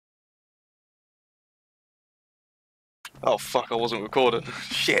Oh fuck, I wasn't recording.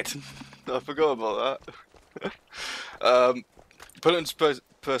 Shit. I forgot about that. Put it into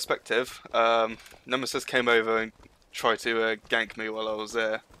perspective, Nemesis came over and tried to gank me while I was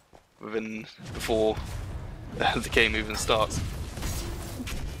there, before the game even starts.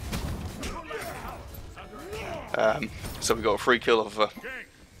 So we got a free kill off of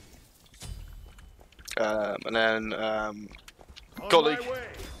her. And then colleague,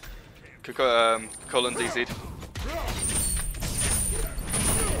 Colin DC'd.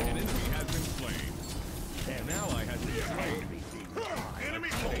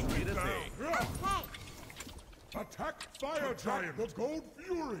 Attack Fire Giant, the Gold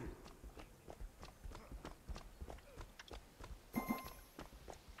Fury!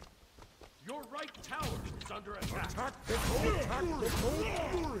 Your right tower is under attack. Attack the Gold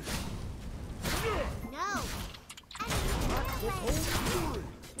Fury! No! Attack the Gold Fury!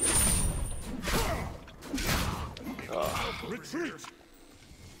 Retreat!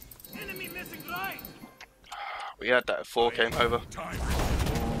 Enemy missing right! We had that before came over. Time.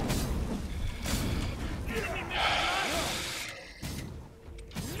 Enemy missing right!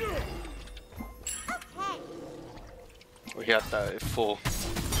 We had that before.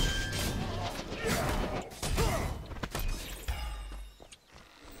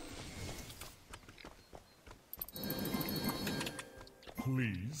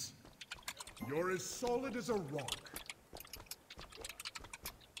 Please. You're as solid as a rock.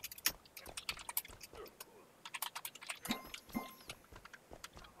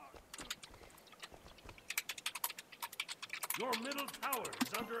 Your middle tower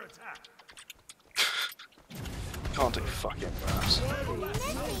is under attack. Can't do fucking graphs.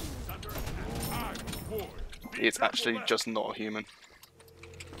 It's actually just not a human.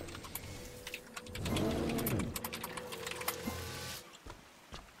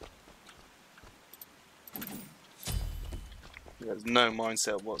 There's no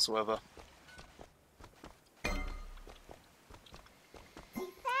mindset whatsoever.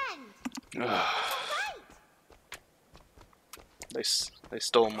 They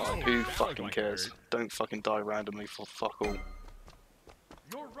stole mine. Who fucking cares? Don't fucking die randomly for fuck all.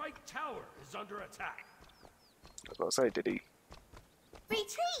 Your right tower is under attack. I was about to say, did he?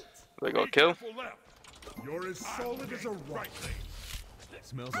 Retreat! They got a kill? You're as solid as a rock.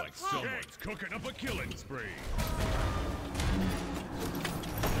 Smells like someone's cooking up a killing spree.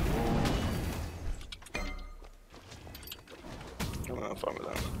 I'm fine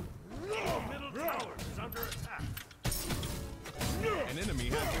with that. Your middle tower is under attack. An enemy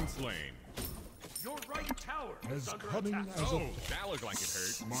has been slain. Your right tower is As under cunning attack. as a Oh, that looked like it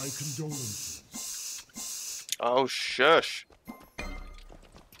hurt. My condolences. Oh, shush.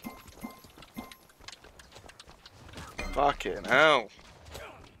 Fucking hell.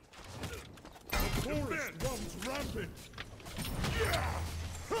 The forest runs rampant.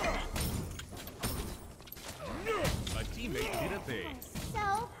 A teammate did a thing.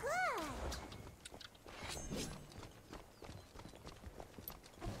 So good!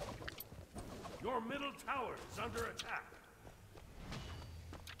 Your middle tower is under attack.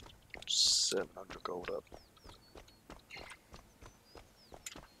 700 gold up.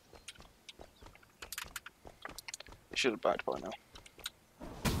 They should have backed by now.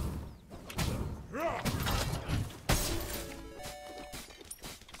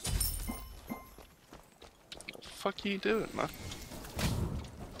 What the fuck are you doing, man?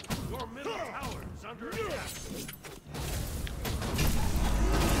 Your middle tower is under attack.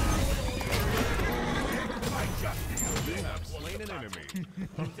 You have slain an enemy.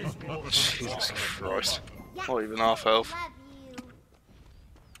 Jesus Christ. Not even half health. Love you.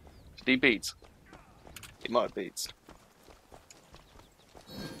 Did he beat? He might have beat.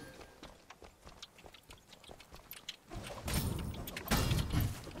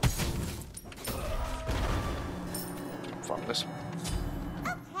 Find this.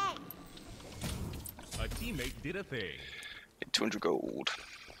 Okay. A teammate did a thing. Get 200 gold.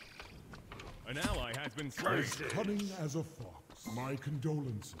 An ally has been slain. As cunning as a fox. My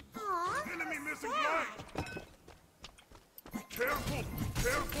condolences. Aw, Enemy missing sad. right. Be careful. Be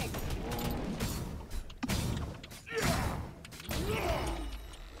careful.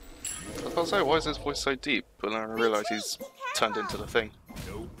 I was about to say, why is his voice so deep? But then I realise he's turned into the thing.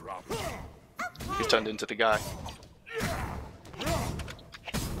 No problem. He's turned into the guy.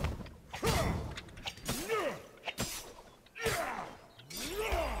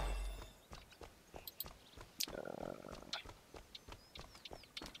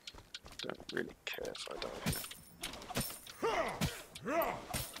 Don't really care if I die here.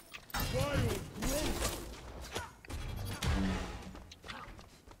 Wild growth.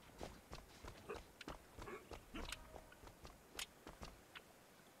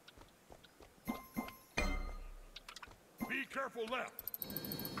 careful left.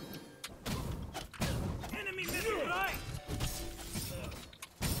 Enemy missing right.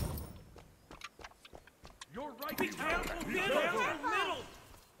 You're right. Be careful. Middle.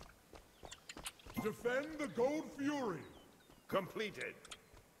 Defend the Gold Fury. Completed.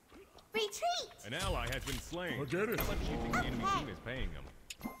 Retreat! An ally has been slain. Forget it. How much do you think the enemy team is paying him?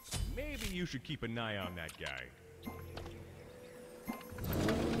 Maybe you should keep an eye on that guy.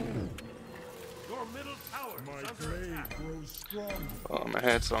 Your middle tower My is under blade attack. grows stronger. Oh, I'm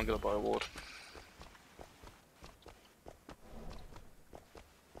ahead, so I'm gonna buy a ward.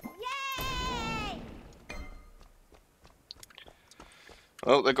 Yay!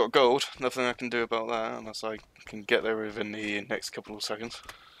 Well, they got gold. Nothing I can do about that unless I can get there within the next couple of seconds.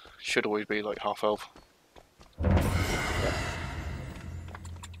 Should always be like half health.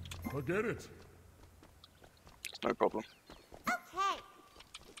 Forget it. No problem. Okay.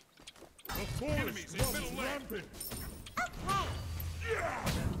 The forest runs rampant.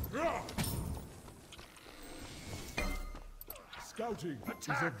 Okay. Scouting is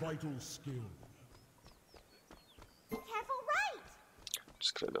a vital skill. Be careful right!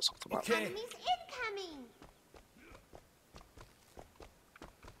 Just clear this off the map. Okay. Enemies incoming!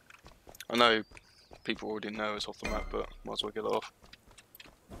 I know people already know it's off the map, but might as well get it off.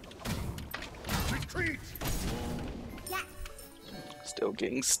 Retreat! Yes! Still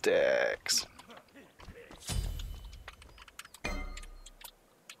getting stacks.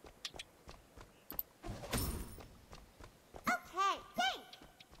 Okay, think!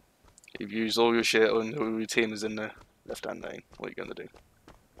 You've used all your shit and all your team is in the left-hand lane. What are you gonna do?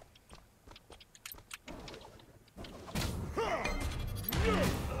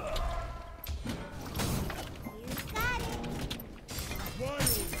 You got it!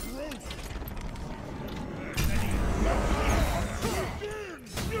 Wild growth!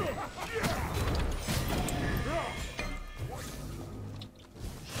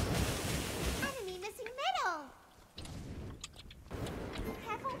 Enemy missing middle! Be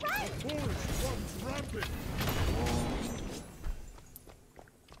careful right! Forest runs rampant!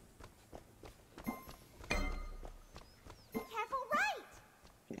 Be careful right!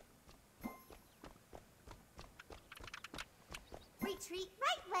 Retreat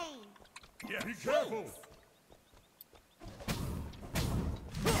right lane! Yes. Be careful!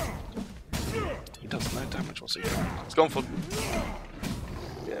 He does no damage, what's he doing? It's gone for...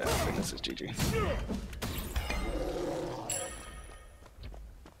 Yeah, I think this is GG.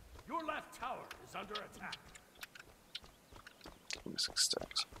 Your left tower is under attack. Missing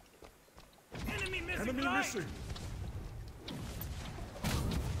stacks. Enemy missing Enemy right. missing!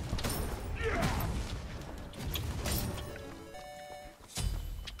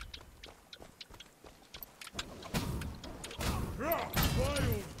 Wild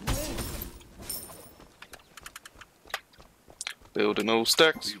growth! Building all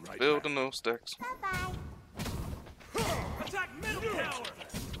stacks. Building all stacks. Bye-bye! Attack middle tower.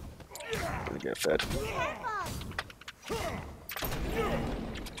 Gonna get fed. Careful!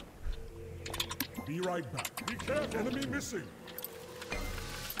 Be right back. Be careful! Enemy missing!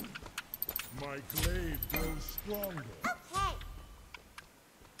 My glaive grows stronger. Okay!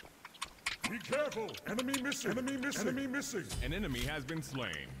 Be careful! Enemy missing! Enemy missing! Enemy missing! An enemy has been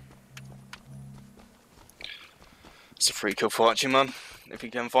slain. It's a free kill for Archie, man. If he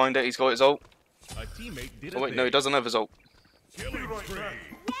can find it, he's got his ult. A teammate did Oh a wait, no, he thing. doesn't have his ult. Killing spree.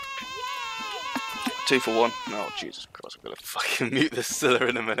 2 for 1. Oh, Jesus Christ, I'm gonna fucking mute this Scylla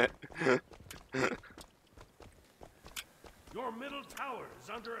in a minute. Your middle tower is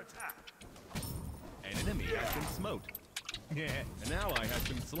under attack. An enemy has been smote. Yeah, an ally has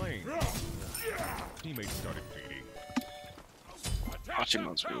been slain. Teammates started feeding. Attack Archie left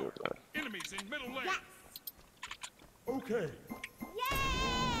must be tower. over there. Enemies in middle lane. Yes! Okay.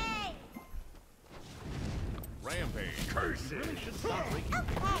 Yay! Rampage. Curses. Really should stop breaking.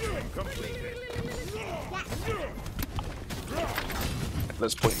 Completed. At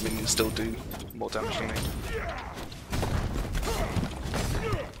this point, minions still do more damage than me.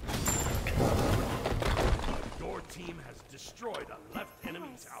 Your team has destroyed a left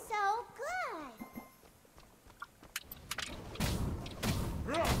enemy tower. So good!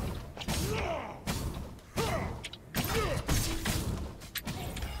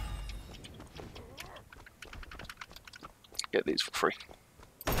 Get these for free.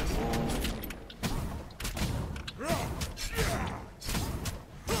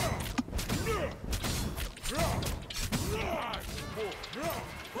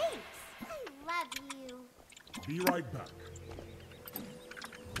 Thanks! I love you! Be right back.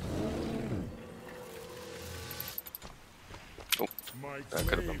 Oh, My that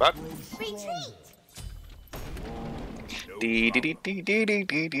could have been glaive bad. grows stronger. Retreat! No I'm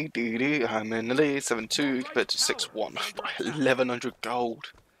in the lead, 7-2 compared to 6-1 by 1100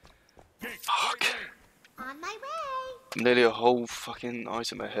 gold. Fuck. On my way. I'm nearly a whole fucking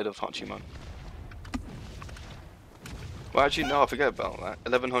item ahead of Hachiman. Well, actually, no, I forget about that.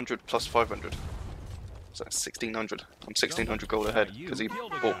 1100 plus 500. So that's 1600. I'm 1600 gold ahead because he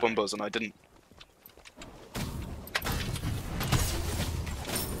bought Bumbers and I didn't.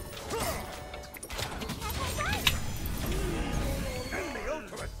 Enemy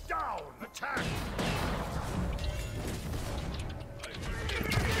ultimate down! Attack!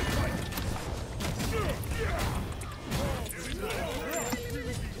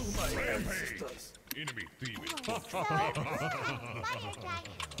 Enemy thieving. Fire giant.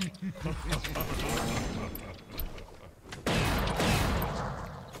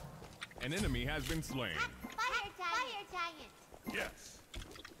 An enemy has been slain. Fire giant. Yes!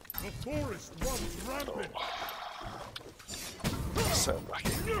 The forest runs rampant. So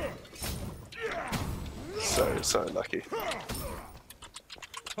lucky. So lucky.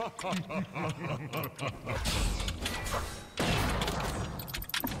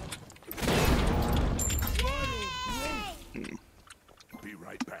 Be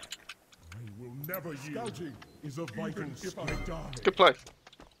right back. I will never yield. Scouting is a vital if I die. Good play.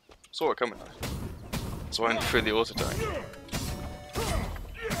 Saw it coming though. So I only threw the auto attack.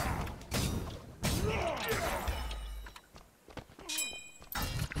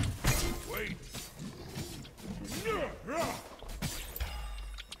 Wait!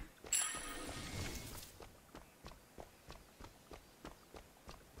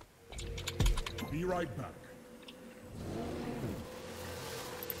 Be right back.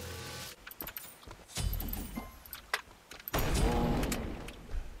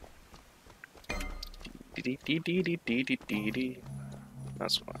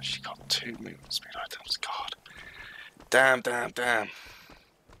 That's why she got 2 movement speed items. God. Damn.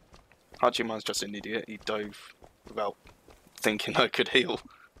 Hachiman's just an idiot. He dove without thinking I could heal.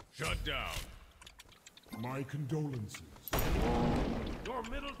 Shut down. My condolences. Your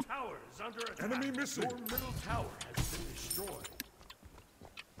middle tower is under attack. Enemy missing. Your middle tower has been destroyed.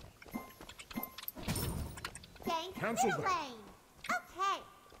 Gank Cancel middle that. lane. Okay.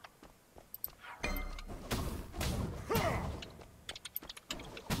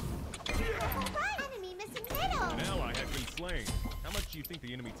 Enemy missing middle. An ally has been slain. How much do you think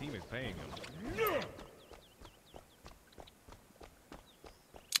the enemy team is paying him?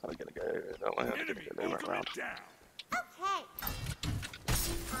 I'm gonna go that way. I'm gonna Enemy go right ultimate round. down. Okay.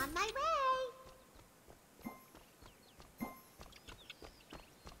 On my way.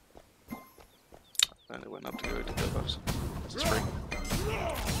 And it went up to go to the buffs. It's free.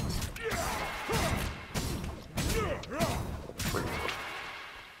 Free reward.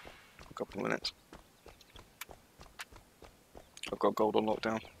 A couple of minutes. I've got gold on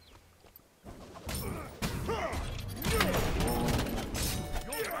lockdown. Your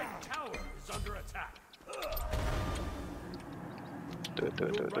right tower is under attack. Do it. The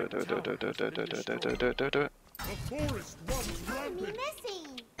forest runs Enemy rampant. missing.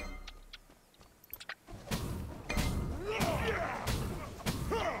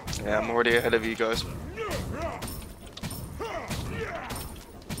 Yeah, I'm already ahead of you guys.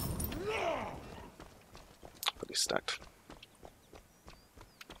 Pretty stacked.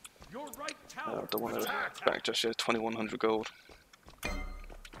 Your right I tower don't want is to under back attack. just yet. 2100 gold.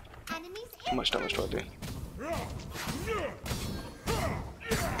 Enemies How much damage do I do?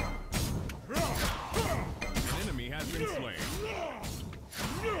 An enemy has been slain.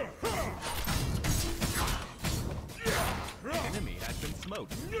 An enemy has been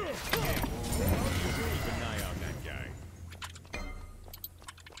smoked. Keep an eye on that guy.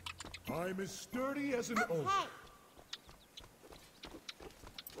 I'm as sturdy as an oak. Okay.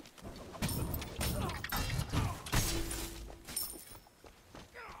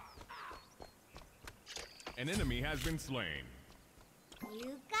 An enemy has been slain.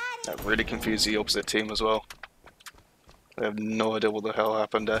 You got it. That really confused the opposite team as well. They have no idea what the hell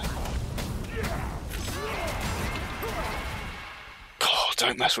happened there. God,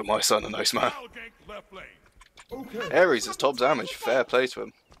 don't mess with my Cernunnos, man. Foul gank left lane. Okay. Ares is top damage. Fair play to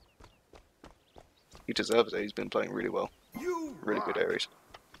him. He deserves it. He's been playing really well. You Really good rock. Ares.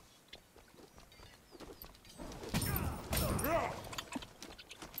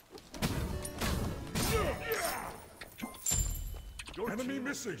 Your Enemy team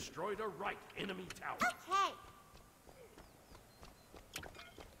has missing. destroyed a right enemy tower.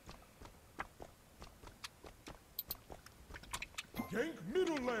 Okay. Gank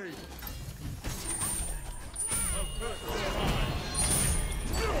middle lane.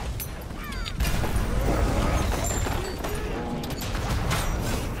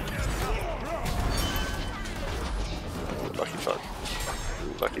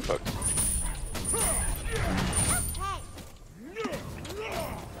 lucky fuck.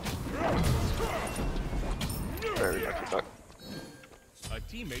 Very lucky fuck. A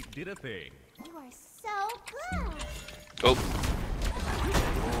teammate did a thing. You are so good. Oh.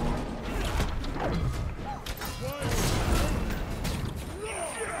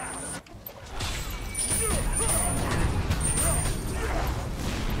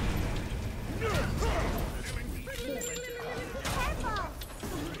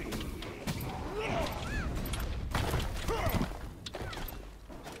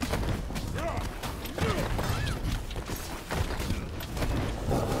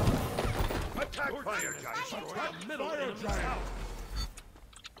 Attack fire giant! Destroy the middle enemy's house!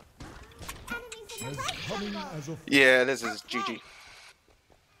 Enemies in As the cunning rectangle. as a Yeah, this is GG.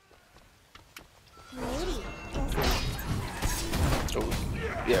 Lady, Oh,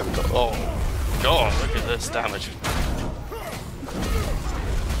 yeah, we got. Oh, God, look at this damage.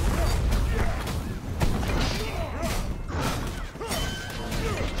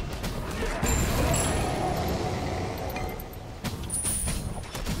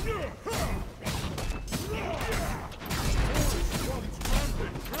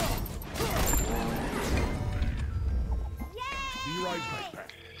 be right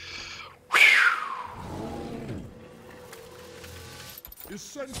back.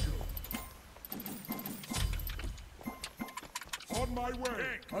 Essential. On my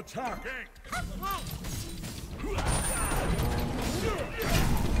way. Attack. A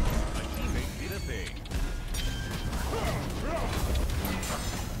teammate did a thing.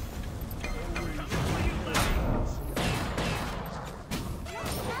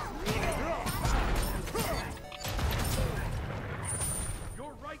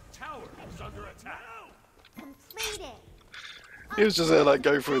 Your right tower is under attack. completed. He was just there, like,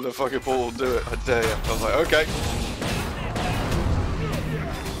 go through the fucking portal and do it. I dare you. I was like, okay.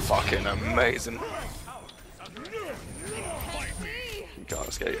 Fucking amazing. You can't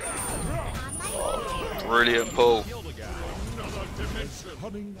escape. Oh, brilliant pull. Kill the guy.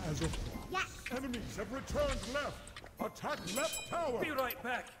 Cunning as a fox. Yes. Enemies have returned left. Attack left tower. Be right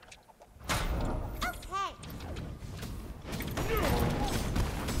back. Okay.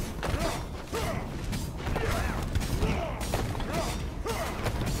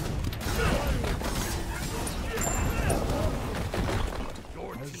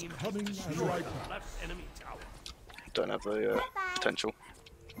 Your As team has cunning as destroyed right the left enemy tower. Don't have the potential.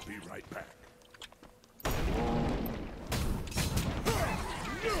 Be right back.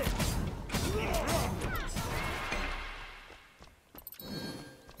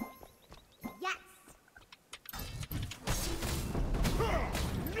 Yes.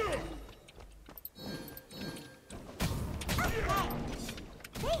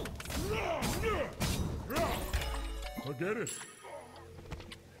 Forget it.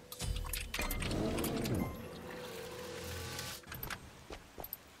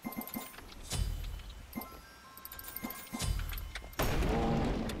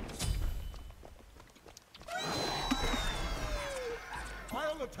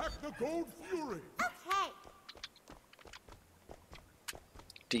 I'll attack the Gold Fury. Okay.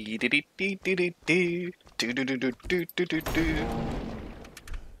 Dee dee dee dee dee dee dee. Do do do do do do do do.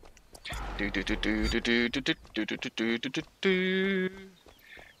 Do do do do do do do do do do do do do.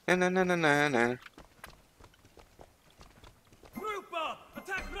 Na na na na na na. Group up!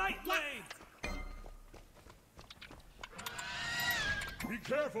 Attack right lane! Be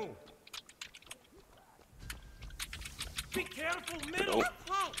careful. Be careful, middle!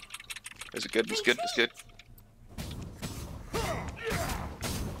 Oh, Okay. is it good? It's good. It's good.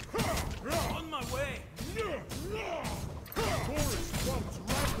 On my way! Forest runs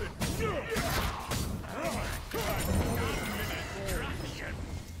rapid.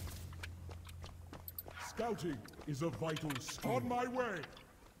 Scouting is a vital skill. On my way.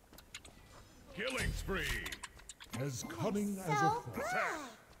 Killing spree. As cunning as a So fox.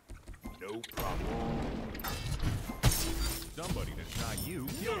 good. No problem. Somebody that's not you,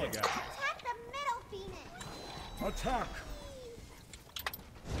 kill the guy. Attack the middle phoenix. Attack.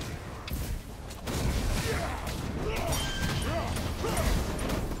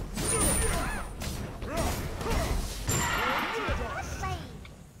 Lane.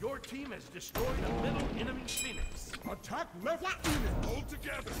 Your team has destroyed a middle enemy phoenix. Attack left Yeah. Phoenix. Hold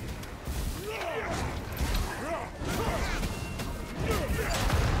together.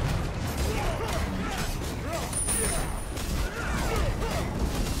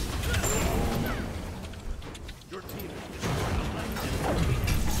 Your team has destroyed a left enemy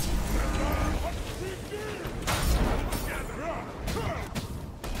phoenix.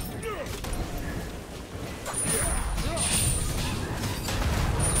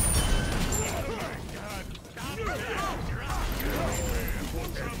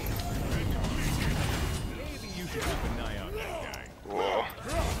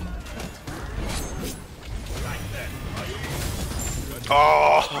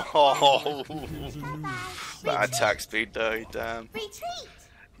 Oh, Here's a new that attack speed though, damn. Retreat!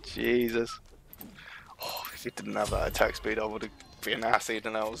 Jesus. Oh, if he didn't have that attack speed, I would have been acid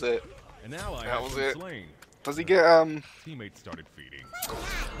and that was it. And now I That have was been it. slain. Does he get Teammates started feeding.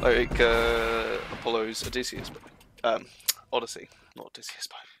 like Apollo's Odysseus Odyssey, not Odysseus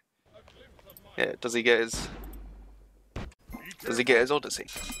bow. Yeah, does he get his Odyssey?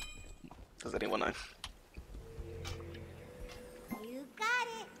 Does anyone know? You got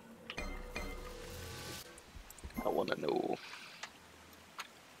it! I wanna know.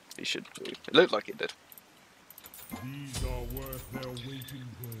 He should do. It looked like it did. These are worth their weight in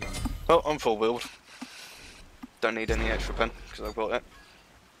gold. Well, I'm full build. Don't need any extra pen because I've got it.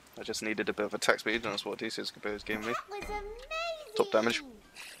 I just needed a bit of attack speed, and that's what Odysseus was giving me. That was amazing! Top damage.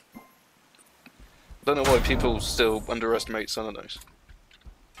 I don't know why people still underestimate Cernunnos.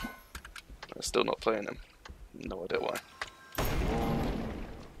 They're still not playing them. No idea why.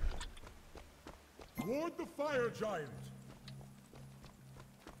 Ward the fire giant.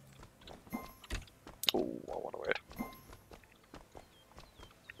 Ooh, I want to red.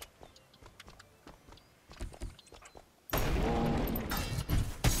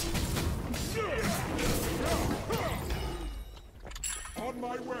 On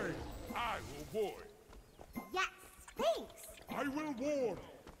my way. I will ward. Yes, thanks! I will ward.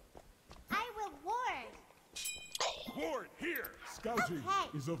 I will ward! Ward here. Scouting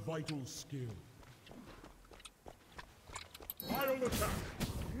Okay. is a vital skill. I'll attack.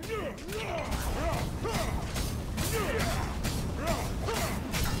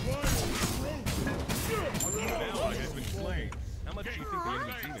 An ally has been slain. How much do you think the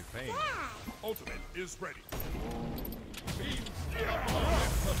enemy team is paying? Ultimate is ready.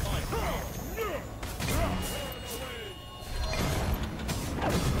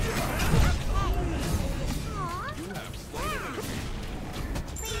 You have slain an enemy.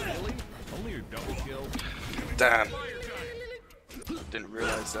 Really? Only a double kill? Damn. Didn't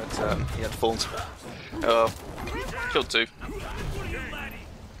realise that he had thorns. Killed two.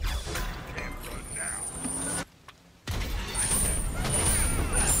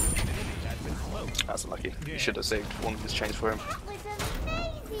 That's unlucky. You should have saved one of his chains for him. That was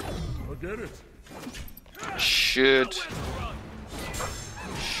amazing! Forget it. Should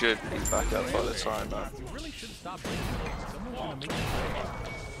be back up by the time. You really should stop playing. Someone's gonna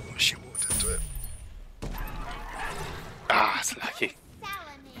make you She walked into it. Ah, it's lucky.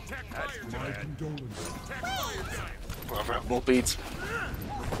 Salamander! My condolences. Rather have more beads.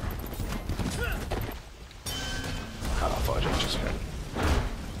 Ah, fire just win.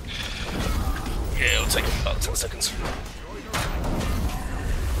 Yeah, it'll take about 10 seconds.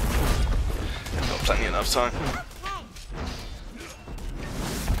 Got plenty enough time.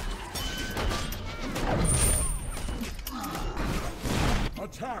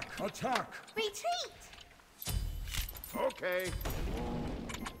 Attack! Attack! Retreat! Okay.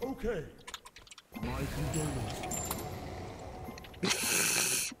 Okay. My condolences.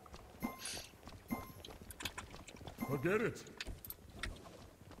 Forget it.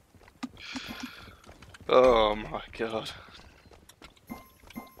 Oh my god.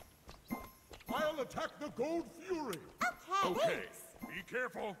 I'll attack the Gold Fury. Okay, Okay. thanks! Be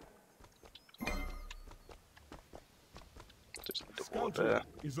careful. Just need a ward there, Scouting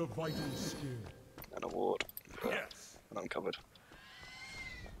is a vital skill. and a ward. There, Yes. and I'm covered.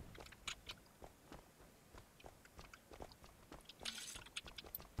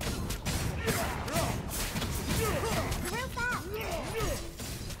 Group up!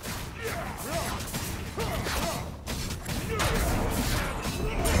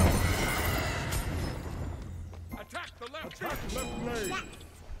 Attack the left. Attack left blade.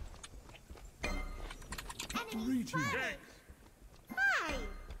 Yes! Enemy Reaching. spotted! Hi!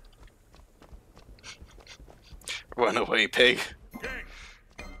 Run away, pig. Gang.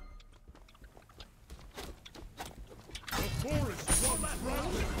 The forest runs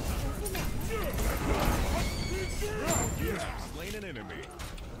round. You have slain an enemy.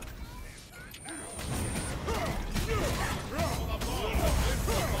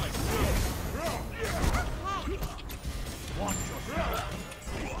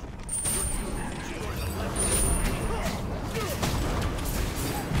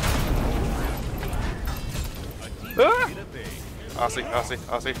 Ah! Get a big. RC.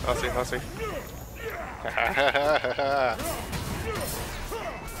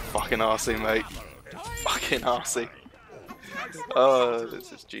 Fucking RC, mate. Fucking RC. Oh,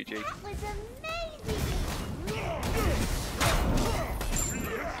 this is GG. That was amazing!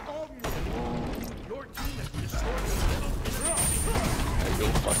 Your team has destroyed the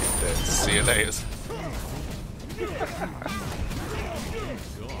You're fucking dead. See you later.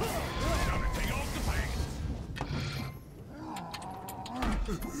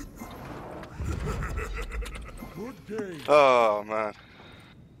 Good game. Oh man.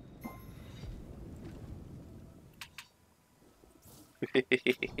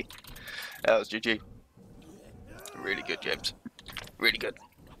 That was GG. Really good, James. Really good.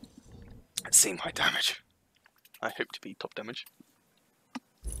 Let's see my damage. I hope to be top damage.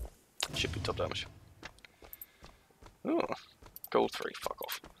 Should be top damage. Oh, gold 3. Fuck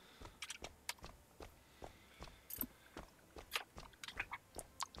off.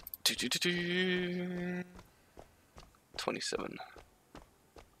 Do. 27.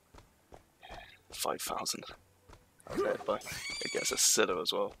 5,000. Okay, bye. It gets a sitter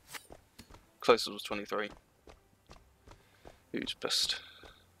as well. Closest was 23. Who's best?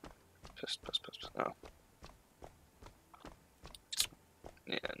 Best. Oh.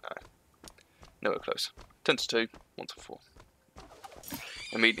 Yeah, no. Nowhere close. 10 to 2, 1 to 4.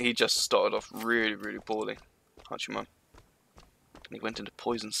 I mean, he just started off really, really poorly. Hachiman. And he went into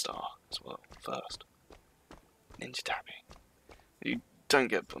Poison Star as well, first. Ninja tapping. You don't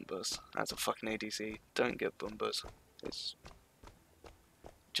get bumpers as a fucking ADC. Don't get bumpers. It's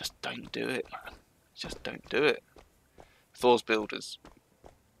just don't do it, man. Just don't do it. Thor's build is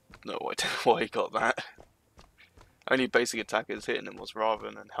no idea why he got that. Only basic attackers hitting him was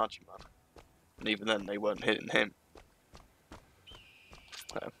Raven and Hachiman, and even then they weren't hitting him.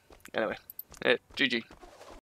 Anyway, yeah, GG.